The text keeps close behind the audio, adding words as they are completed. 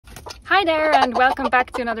Hi there and welcome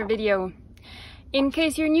back to another video. In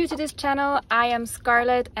case you're new to this channel, I am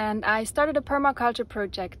Scarlett and I started a permaculture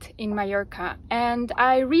project in Mallorca and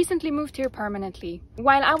I recently moved here permanently.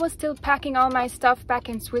 While I was still packing all my stuff back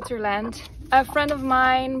in Switzerland, a friend of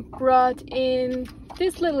mine brought in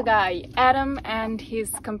this little guy, Adam, and his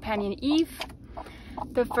companion Eve,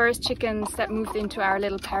 the first chickens that moved into our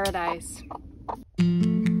little paradise.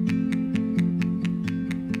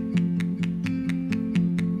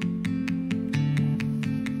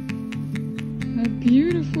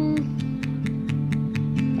 Beautiful.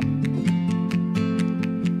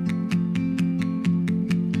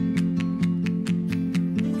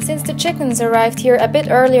 Since the chickens arrived here a bit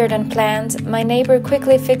earlier than planned, my neighbor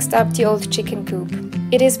quickly fixed up the old chicken coop.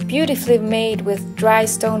 It is beautifully made with dry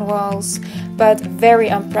stone walls, but very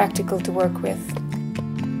unpractical to work with.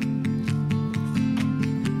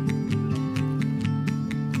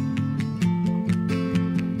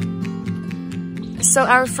 So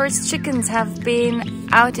our first chickens have been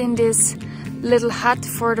out in this little hut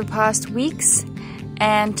for the past weeks,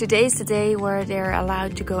 and today is the day where they're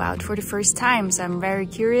allowed to go out for the first time. So I'm very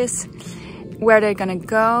curious where they're gonna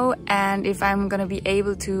go and if I'm gonna be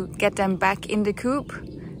able to get them back in the coop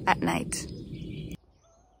at night.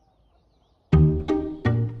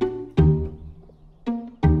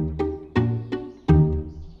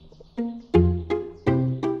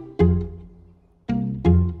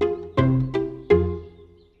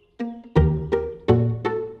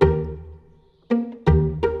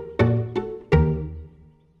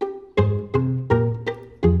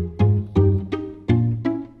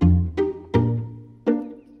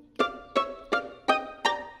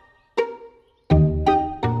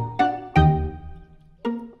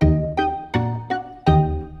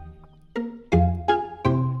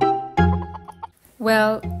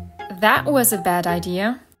 Well, that was a bad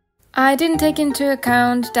idea. I didn't take into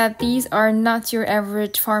account that these are not your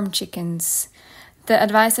average farm chickens. The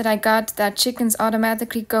advice that I got that chickens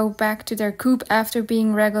automatically go back to their coop after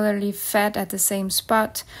being regularly fed at the same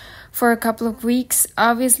spot for a couple of weeks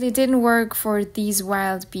obviously didn't work for these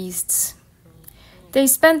wild beasts. They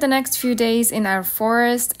spent the next few days in our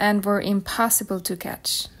forest and were impossible to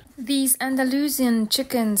catch. These Andalusian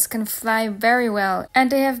chickens can fly very well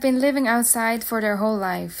and they have been living outside for their whole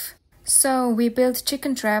life. So we built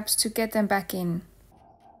chicken traps to get them back in.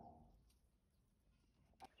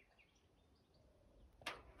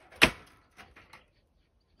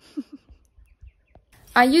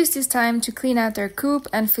 I used this time to clean out their coop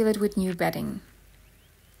and fill it with new bedding.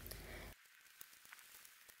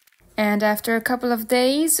 And after a couple of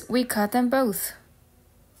days, we caught them both.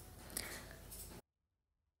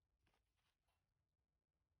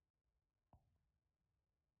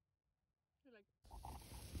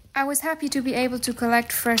 I was happy to be able to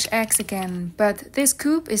collect fresh eggs again, but this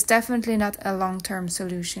coop is definitely not a long-term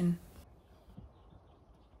solution.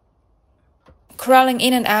 Crawling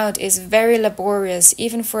in and out is very laborious,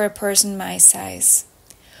 even for a person my size.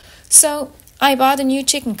 So, I bought a new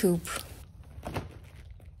chicken coop.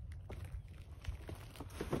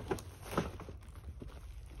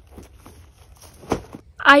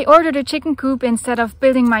 I ordered a chicken coop instead of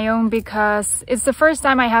building my own because it's the first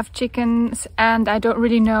time I have chickens and I don't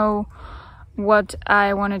really know what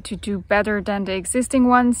I wanted to do better than the existing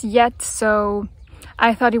ones yet, so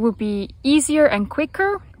I thought it would be easier and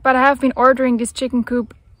quicker, but I have been ordering this chicken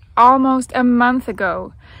coop almost a month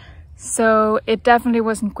ago, so it definitely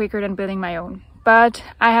wasn't quicker than building my own. But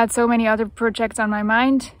I had so many other projects on my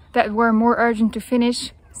mind that were more urgent to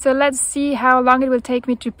finish, so let's see how long it will take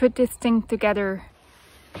me to put this thing together.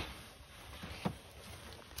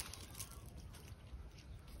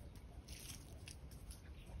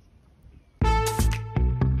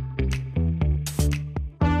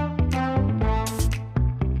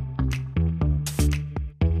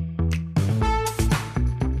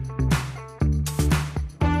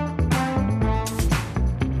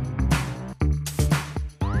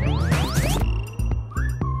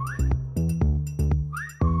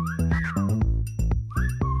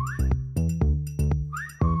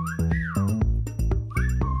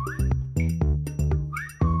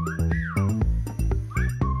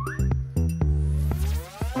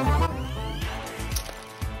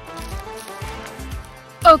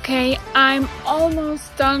 Okay, I'm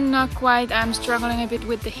almost done, not quite. I'm struggling a bit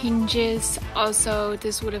with the hinges. Also,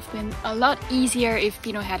 this would have been a lot easier if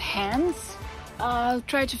Pino had hands. I'll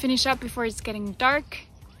try to finish up before it's getting dark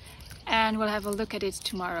and we'll have a look at it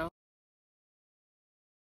tomorrow.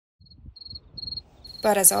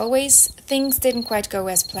 But as always, things didn't quite go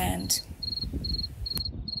as planned.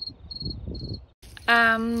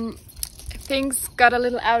 Things got a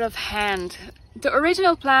little out of hand. The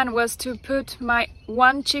original plan was to put my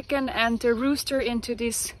one chicken and the rooster into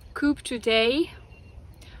this coop today,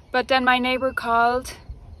 but then my neighbor called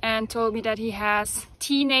and told me that he has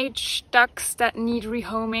teenage ducks that need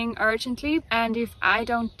rehoming urgently, and if I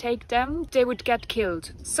don't take them they would get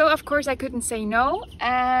killed. So of course I couldn't say no,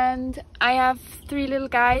 and I have 3 little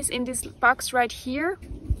guys in this box right here.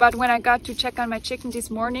 But when I got to check on my chicken this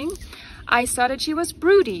morning, I saw that she was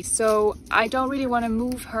broody, so I don't really want to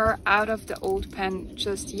move her out of the old pen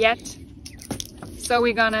just yet. So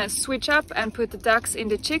we're gonna switch up and put the ducks in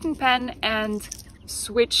the chicken pen and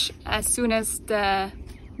switch as soon as the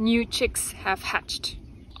new chicks have hatched.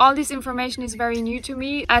 All this information is very new to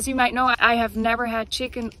me. As you might know, I have never had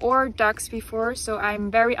chicken or ducks before, so I'm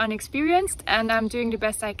very unexperienced and I'm doing the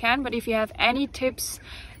best I can. But if you have any tips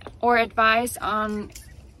or advice on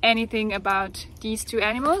anything about these 2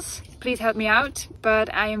 animals, please help me out.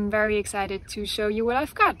 But I am very excited to show you what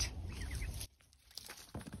I've got.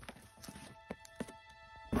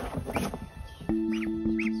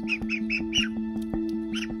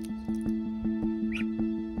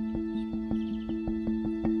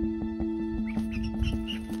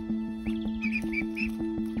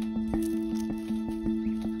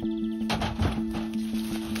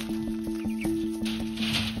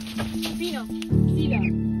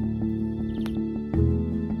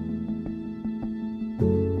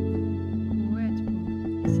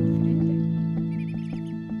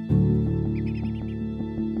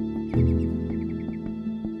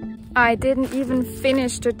 I didn't even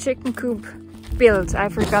finish the chicken coop build. I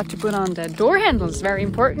forgot to put on the door handles. Very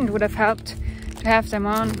important. Would have helped to have them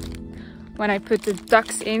on when I put the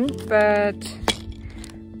ducks in, but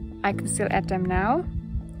I can still add them now.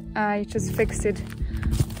 I just fixed it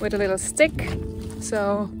with a little stick.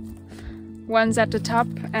 So one's at the top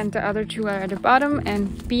and the other 2 are at the bottom,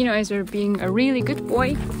 and Bino is being a really good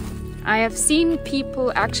boy. I have seen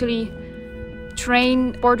people actually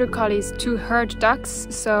train border collies to herd ducks,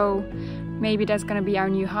 so maybe that's gonna be our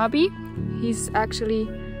new hobby. He's actually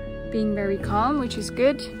being very calm, which is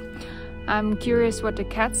good. I'm curious what the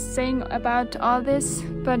cat's saying about all this,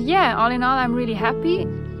 but yeah, all in all I'm really happy.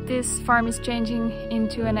 This farm is changing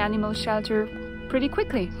into an animal shelter pretty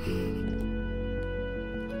quickly.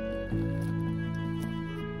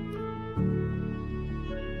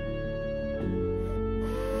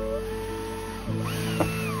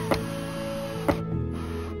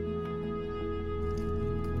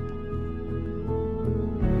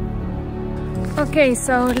 Okay,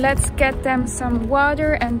 so let's get them some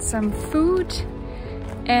water and some food,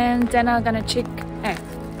 and then I'm gonna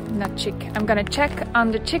I'm gonna check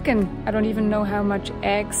on the chicken. I don't even know how much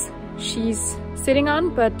eggs she's sitting on,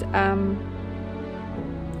 but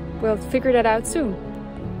we'll figure that out soon.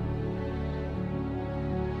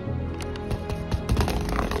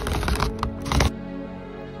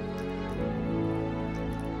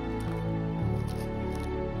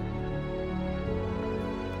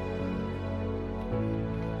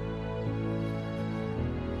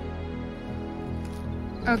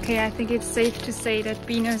 Okay, I think it's safe to say that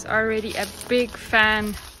Bino's already a big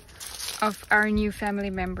fan of our new family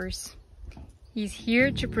members. He's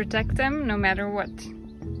here to protect them no matter what.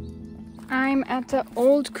 I'm at the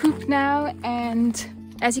old coop now, and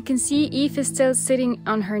as you can see, Eve is still sitting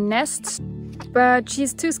on her nest, but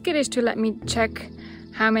she's too skittish to let me check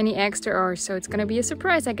how many eggs there are, so it's gonna be a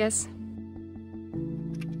surprise, I guess.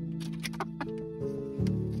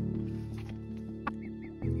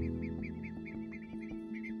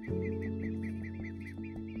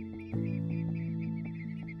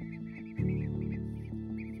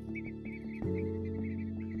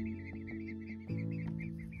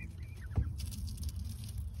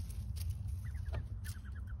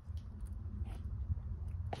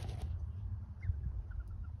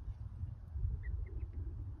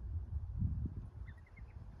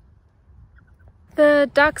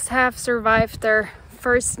 The ducks have survived their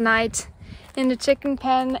first night in the chicken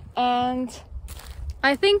pen, and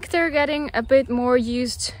I think they're getting a bit more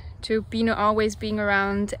used to Bino always being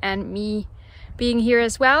around and me being here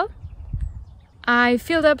as well. I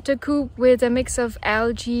filled up the coop with a mix of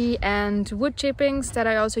algae and wood chippings that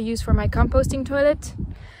I also use for my composting toilet,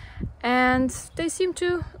 and they seem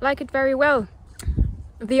to like it very well.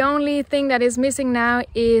 The only thing that is missing now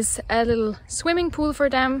is a little swimming pool for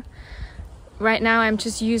them. Right now I'm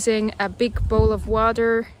just using a big bowl of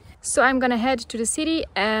water, so I'm gonna head to the city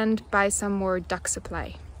and buy some more duck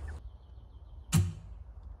supply.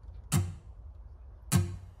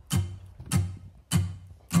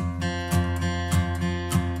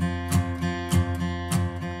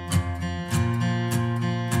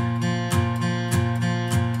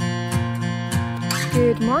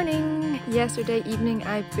 Good morning! Yesterday evening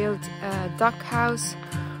I built a duck house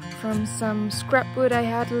from some scrap wood I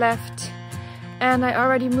had left, and I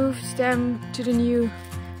already moved them to the new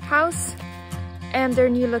house and their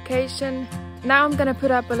new location. Now I'm gonna put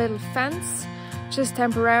up a little fence, just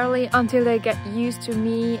temporarily, until they get used to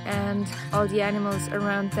me and all the animals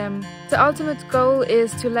around them. The ultimate goal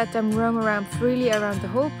is to let them roam around freely around the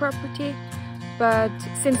whole property, but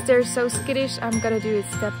since they're so skittish, I'm gonna do it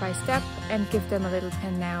step by step and give them a little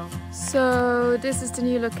pen now. So this is the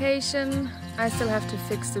new location. I still have to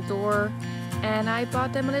fix the door, and I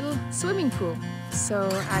bought them a little swimming pool. So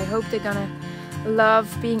I hope they're gonna love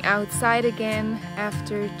being outside again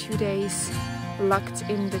after 2 days locked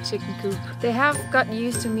in the chicken coop. They have got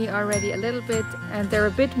used to me already a little bit, and they're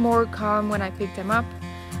a bit more calm when I pick them up,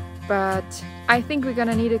 but I think we're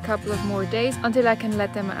gonna need a couple of more days until I can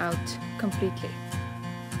let them out completely.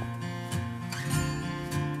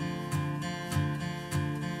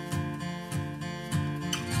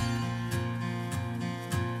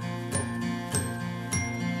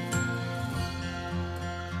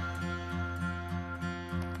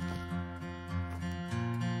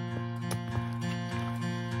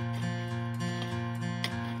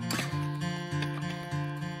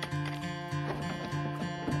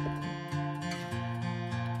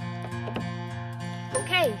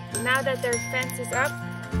 Okay, now that their fence is up,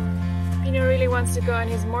 Pino really wants to go on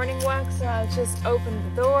his morning walk, so I'll just open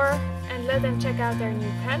the door and let them check out their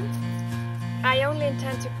new pen. I only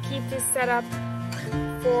intend to keep this set up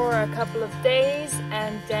for a couple of days,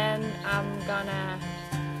 and then I'm gonna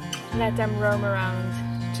let them roam around,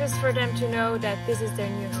 just for them to know that this is their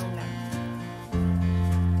new home now.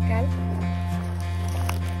 Okay?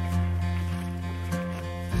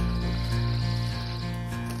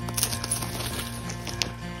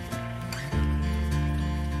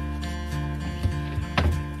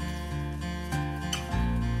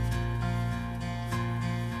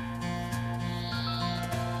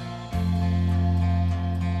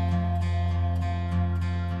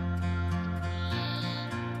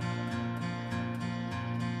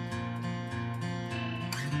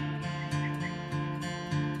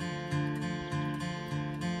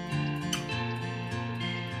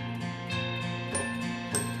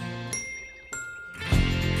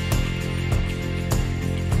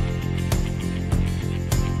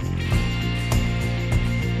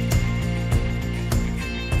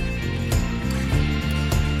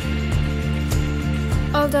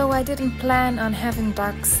 Although I didn't plan on having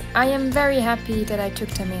ducks, I am very happy that I took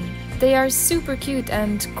them in. They are super cute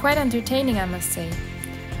and quite entertaining, I must say.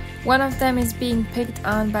 One of them is being picked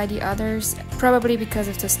on by the others, probably because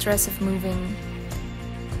of the stress of moving.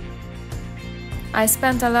 I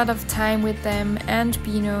spent a lot of time with them and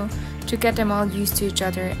Pino to get them all used to each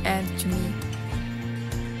other and to me.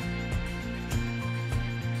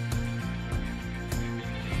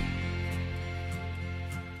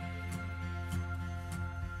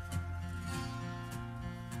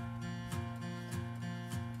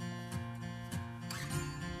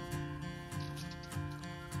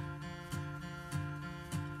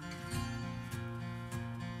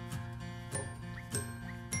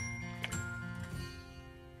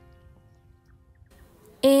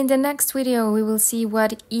 In the next video we will see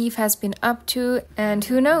what Eve has been up to, and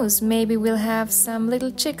who knows, maybe we'll have some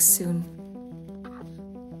little chicks soon.